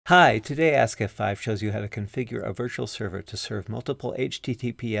Hi, today Ask F5 shows you how to configure a virtual server to serve multiple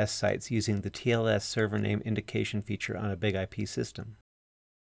HTTPS sites using the TLS Server Name Indication feature on a big IP system.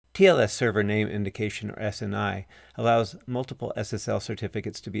 TLS Server Name Indication, or SNI, allows multiple SSL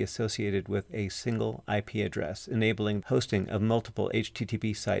certificates to be associated with a single IP address, enabling hosting of multiple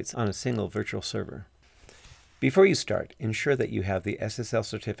HTTP sites on a single virtual server. Before you start, ensure that you have the SSL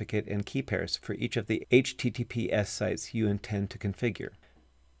certificate and key pairs for each of the HTTPS sites you intend to configure.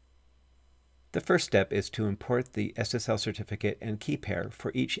 The first step is to import the SSL certificate and key pair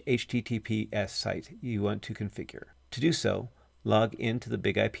for each HTTPS site you want to configure. To do so, log into the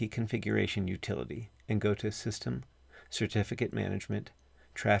Big IP configuration utility and go to System, Certificate Management,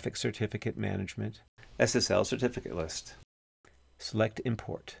 Traffic Certificate Management, SSL Certificate List. Select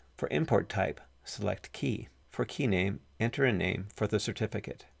Import. For import type, select Key. For key name, enter a name for the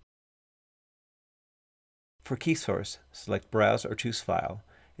certificate. For key source, select Browse or choose File,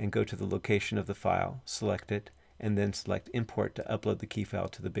 and go to the location of the file, select it, and then select Import to upload the key file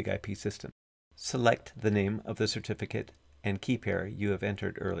to the Big IP system. Select the name of the certificate and key pair you have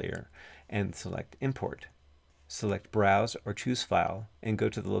entered earlier, and select Import. Select Browse or choose File, and go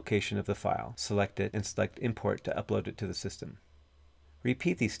to the location of the file, select it, and select Import to upload it to the system.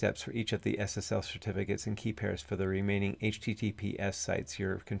 Repeat these steps for each of the SSL certificates and key pairs for the remaining HTTPS sites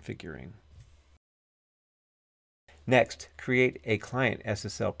you're configuring. Next, create a Client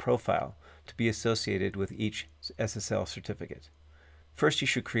SSL profile to be associated with each SSL certificate. First, you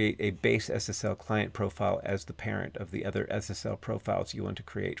should create a base SSL client profile as the parent of the other SSL profiles you want to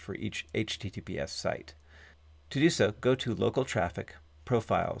create for each HTTPS site. To do so, go to Local Traffic,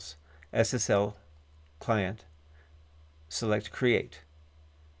 Profiles, SSL Client, select Create.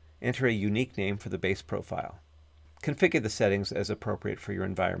 Enter a unique name for the base profile. Configure the settings as appropriate for your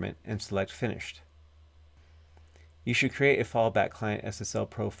environment and select Finished. You should create a fallback Client SSL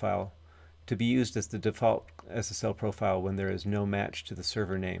profile to be used as the default SSL profile when there is no match to the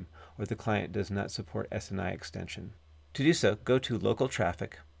server name or the client does not support SNI extension. To do so, go to Local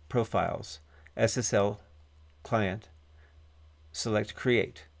Traffic, Profiles, SSL Client, select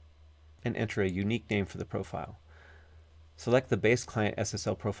Create, and enter a unique name for the profile. Select the base Client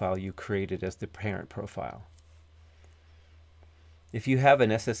SSL profile you created as the parent profile. If you have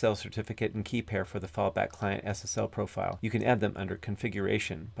an SSL certificate and key pair for the fallback Client SSL profile, you can add them under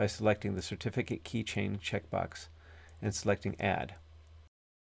Configuration by selecting the Certificate Keychain checkbox and selecting Add.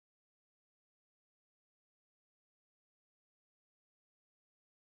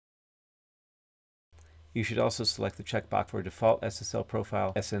 You should also select the checkbox for Default SSL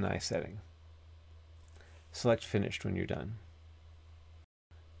Profile SNI setting. Select Finished when you're done.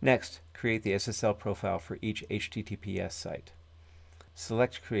 Next, create the SSL profile for each HTTPS site.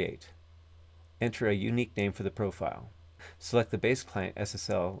 Select Create. Enter a unique name for the profile. Select the base Client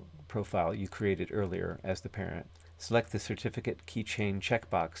SSL profile you created earlier as the parent. Select the Certificate Keychain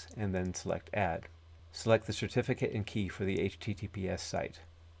checkbox and then select Add. Select the certificate and key for the HTTPS site.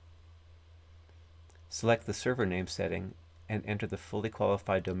 Select the server name setting and enter the fully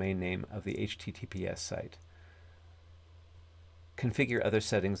qualified domain name of the HTTPS site. Configure other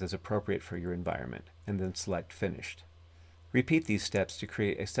settings as appropriate for your environment and then select Finished. Repeat these steps to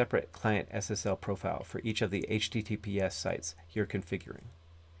create a separate Client SSL profile for each of the HTTPS sites you're configuring.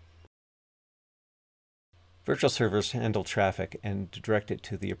 Virtual servers handle traffic and direct it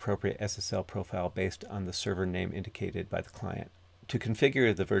to the appropriate SSL profile based on the server name indicated by the client. To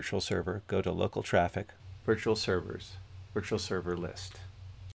configure the virtual server, go to Local Traffic, Virtual Servers, Virtual Server List.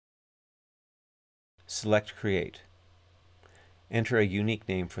 Select Create. Enter a unique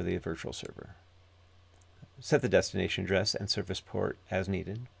name for the virtual server. Set the destination address and service port as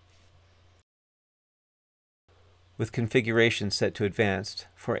needed. With configuration set to Advanced,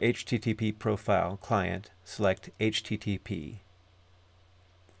 for HTTP Profile Client, select HTTP.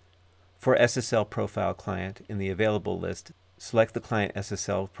 For SSL Profile Client, in the Available list, select the Client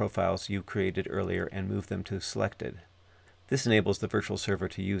SSL profiles you created earlier and move them to Selected. This enables the virtual server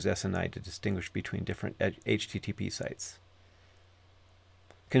to use SNI to distinguish between different HTTP sites.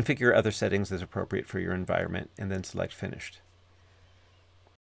 Configure other settings as appropriate for your environment and then select Finished.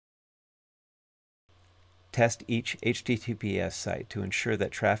 Test each HTTPS site to ensure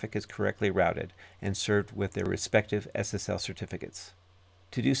that traffic is correctly routed and served with their respective SSL certificates.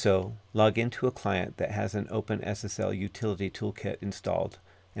 To do so, log into a client that has an openssl utility toolkit installed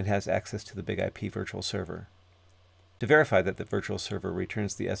and has access to the Big IP virtual server. To verify that the virtual server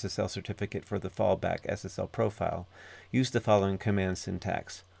returns the SSL certificate for the fallback SSL profile, use the following command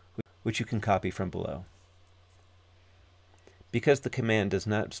syntax, which you can copy from below. Because the command does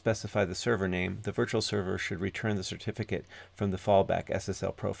not specify the server name, the virtual server should return the certificate from the fallback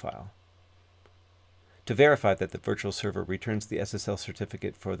SSL profile. To verify that the virtual server returns the SSL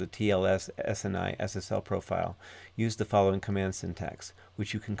certificate for the TLS SNI SSL profile, use the following command syntax,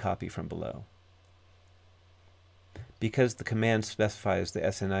 which you can copy from below. Because the command specifies the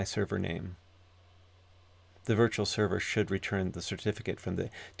SNI server name, the virtual server should return the certificate from the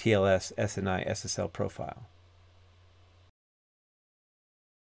TLS SNI SSL profile.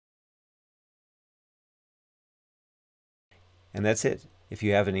 And that's it. If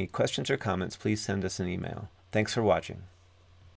you have any questions or comments, please send us an email. Thanks for watching.